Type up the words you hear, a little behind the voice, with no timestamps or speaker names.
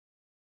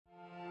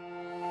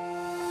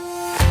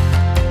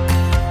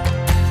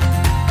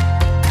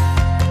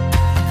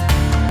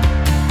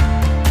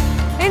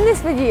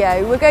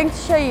video, we're going to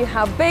show you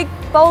how big,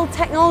 bold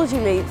technology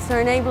leaps are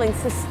enabling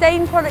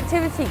sustained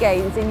productivity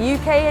gains in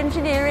UK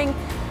engineering,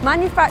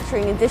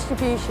 manufacturing and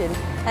distribution,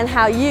 and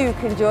how you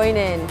can join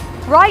in.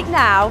 Right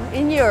now,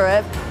 in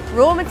Europe,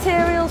 raw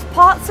materials,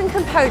 parts and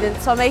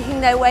components are making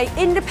their way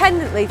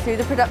independently through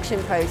the production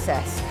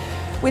process,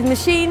 with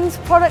machines,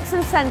 products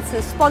and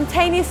sensors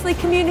spontaneously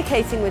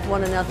communicating with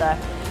one another,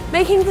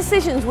 making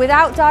decisions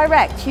without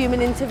direct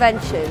human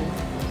intervention.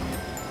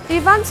 The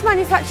Advanced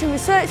Manufacturing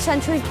Research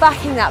Centre is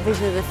backing that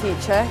vision of the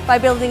future by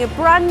building a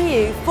brand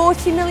new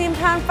 £40 million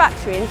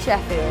factory in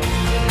Sheffield.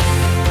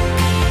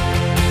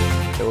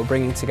 So we're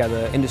bringing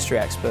together industry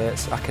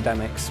experts,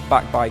 academics,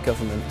 backed by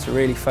government to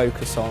really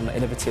focus on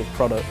innovative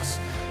products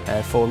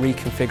for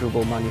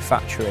reconfigurable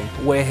manufacturing.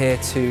 We're here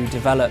to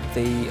develop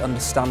the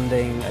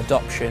understanding,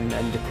 adoption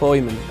and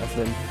deployment of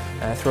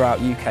them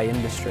throughout UK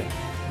industry.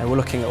 We're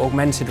looking at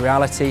augmented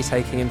reality,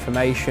 taking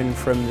information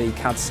from the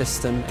CAD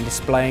system and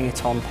displaying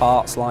it on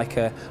parts like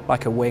a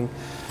wing.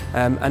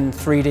 And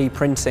 3D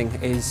printing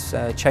is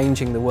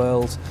changing the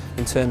world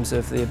in terms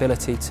of the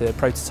ability to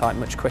prototype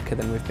much quicker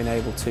than we've been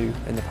able to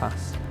in the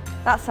past.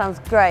 That sounds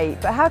great,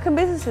 but how can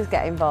businesses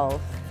get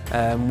involved?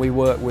 We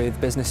work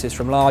with businesses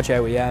from large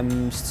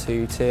OEMs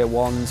to tier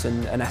 1s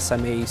and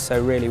SMEs,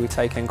 so really we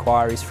take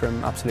inquiries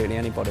from absolutely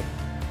anybody.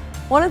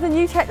 One of the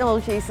new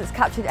technologies that's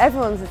captured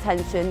everyone's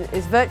attention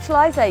is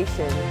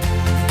virtualization.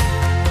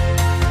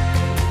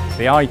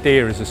 The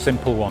idea is a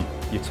simple one.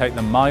 You take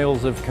the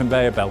miles of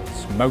conveyor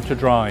belts, motor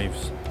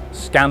drives,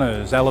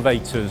 scanners,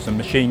 elevators and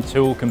machine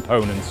tool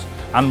components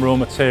and raw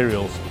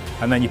materials,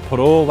 and then you put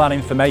all that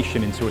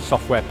information into a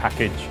software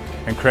package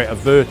and create a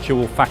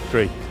virtual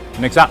factory,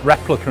 an exact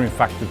replica in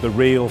fact of the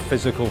real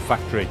physical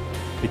factory,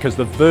 because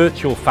the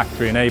virtual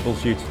factory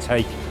enables you to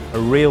take a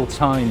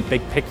real-time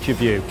big picture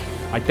view,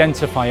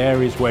 identify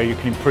areas where you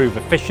can improve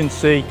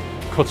efficiency,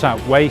 cut out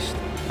waste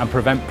and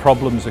prevent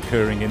problems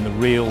occurring in the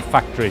real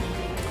factory.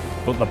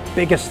 But the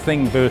biggest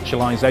thing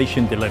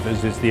virtualization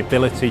delivers is the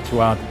ability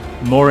to add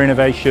more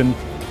innovation,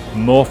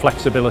 more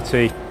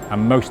flexibility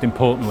and most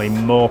importantly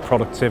more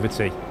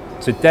productivity.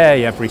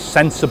 Today every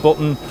sensor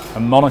button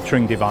and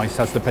monitoring device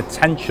has the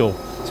potential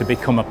to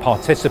become a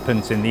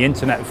participant in the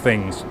Internet of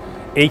Things,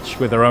 each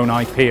with their own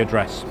IP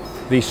address.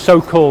 These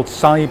so-called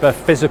cyber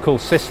physical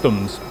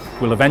systems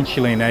will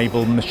eventually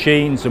enable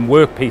machines and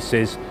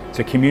workpieces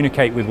to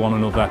communicate with one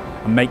another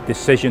and make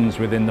decisions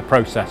within the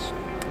process.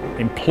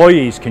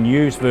 Employees can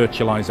use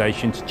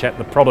virtualization to check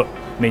the product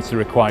meets the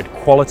required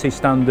quality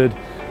standard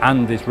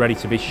and is ready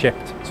to be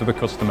shipped to the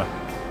customer.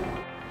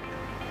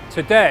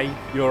 Today,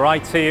 your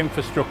IT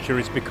infrastructure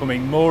is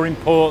becoming more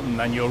important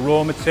than your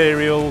raw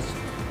materials,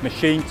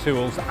 machine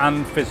tools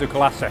and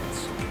physical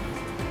assets.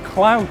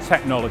 Cloud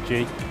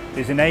technology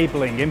is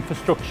enabling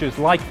infrastructures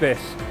like this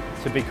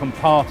to become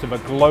part of a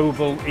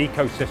global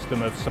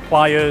ecosystem of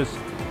suppliers,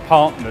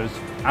 partners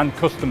and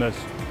customers.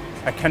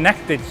 A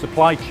connected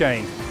supply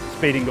chain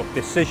speeding up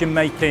decision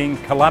making,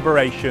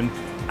 collaboration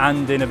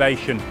and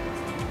innovation.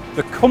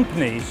 The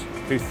companies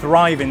who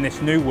thrive in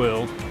this new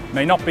world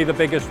may not be the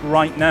biggest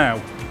right now,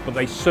 but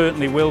they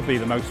certainly will be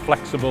the most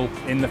flexible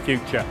in the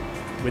future,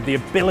 with the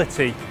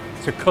ability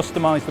to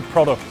customize the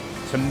product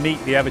to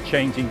meet the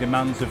ever-changing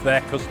demands of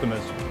their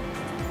customers.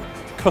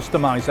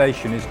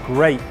 Customization is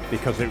great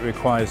because it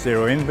requires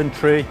zero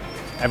inventory,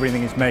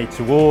 everything is made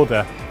to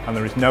order and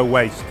there is no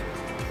waste.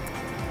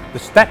 The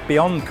step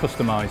beyond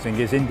customizing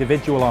is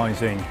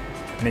individualizing.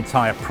 An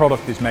entire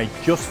product is made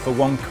just for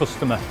one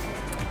customer.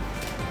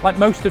 Like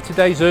most of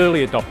today's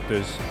early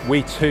adopters,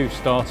 we too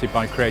started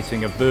by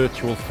creating a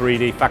virtual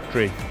 3D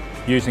factory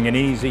using an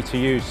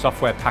easy-to-use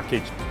software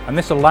package, and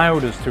this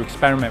allowed us to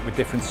experiment with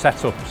different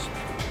setups.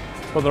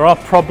 But there are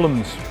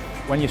problems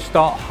when you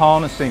start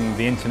harnessing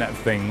the Internet of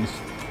Things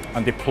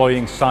and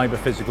deploying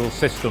cyber-physical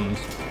systems.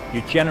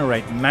 You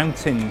generate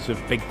mountains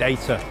of big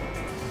data.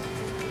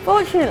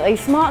 Fortunately,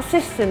 smart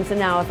systems are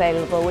now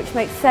available which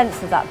make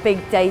sense of that big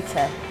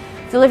data,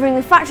 delivering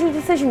the factory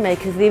decision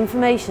makers the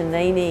information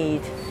they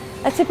need.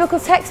 A typical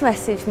text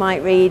message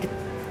might read,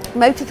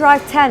 "Motor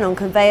drive 10 on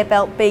conveyor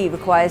belt B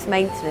requires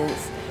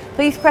maintenance.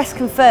 Please press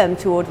confirm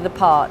to order the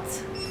part."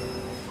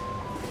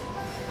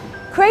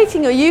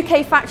 Creating your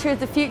UK factory of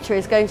the future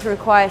is going to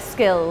require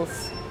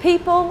skills.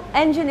 People,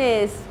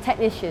 engineers,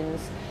 technicians.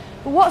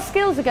 But what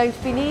skills are going to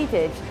be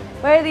needed?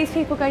 Where are these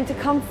people going to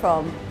come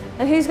from?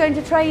 And who's going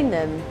to train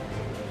them?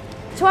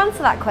 To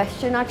answer that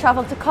question, I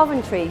travelled to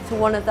Coventry to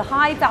one of the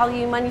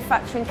high-value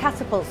manufacturing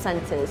catapult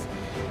centres,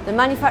 the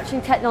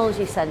Manufacturing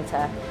Technology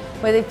Centre,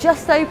 where they've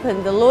just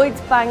opened the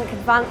Lloyds Bank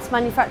Advanced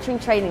Manufacturing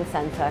Training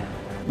Centre.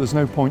 There's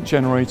no point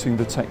generating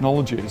the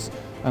technologies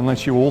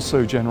unless you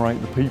also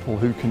generate the people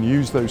who can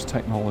use those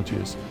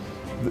technologies.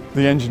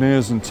 The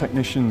engineers and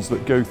technicians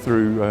that go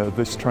through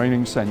this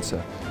training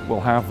centre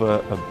will have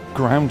a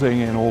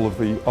grounding in all of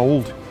the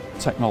old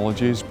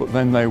technologies, but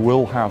then they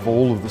will have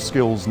all of the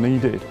skills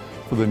needed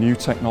for the new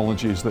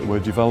technologies that we're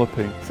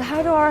developing. So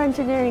how do our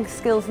engineering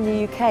skills in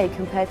the UK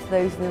compare to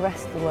those in the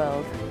rest of the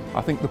world?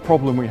 I think the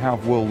problem we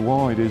have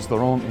worldwide is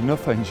there aren't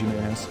enough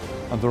engineers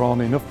and there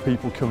aren't enough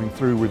people coming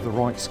through with the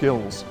right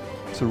skills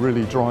to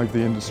really drive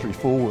the industry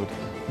forward.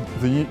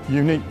 The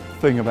unique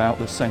thing about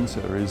the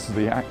centre is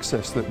the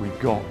access that we've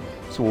got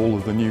to all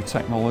of the new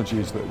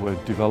technologies that we're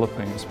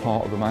developing as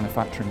part of the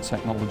Manufacturing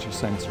Technology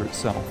Centre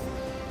itself.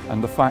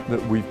 And the fact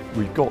that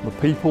we've got the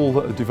people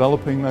that are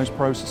developing those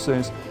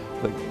processes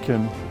that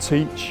can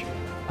teach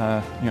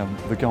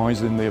the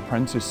guys in the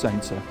Apprentice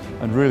Centre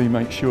and really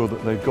make sure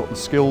that they've got the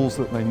skills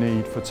that they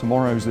need for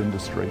tomorrow's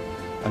industry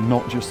and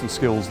not just the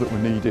skills that were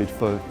needed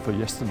for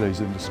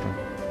yesterday's industry.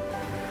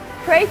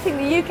 Creating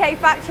the UK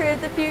factory of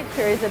the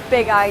future is a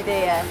big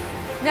idea.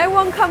 No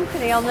one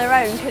company on their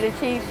own could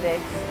achieve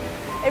this.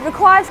 It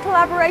requires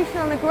collaboration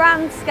on a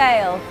grand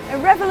scale, a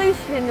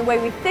revolution in the way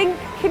we think,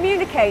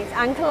 communicate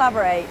and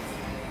collaborate.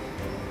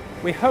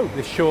 We hope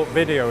this short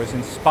video has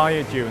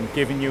inspired you and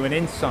given you an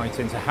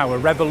insight into how a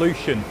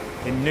revolution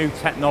in new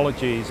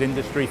technologies,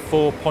 Industry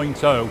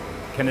 4.0,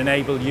 can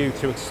enable you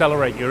to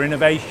accelerate your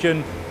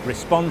innovation,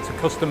 respond to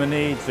customer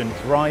needs and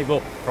drive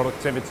up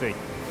productivity.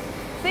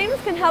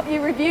 Siemens can help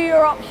you review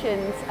your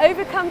options,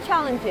 overcome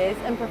challenges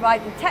and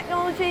provide the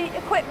technology,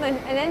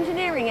 equipment and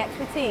engineering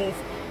expertise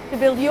to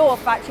build your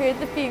factory of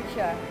the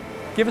future.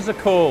 Give us a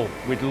call,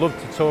 we'd love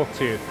to talk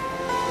to you.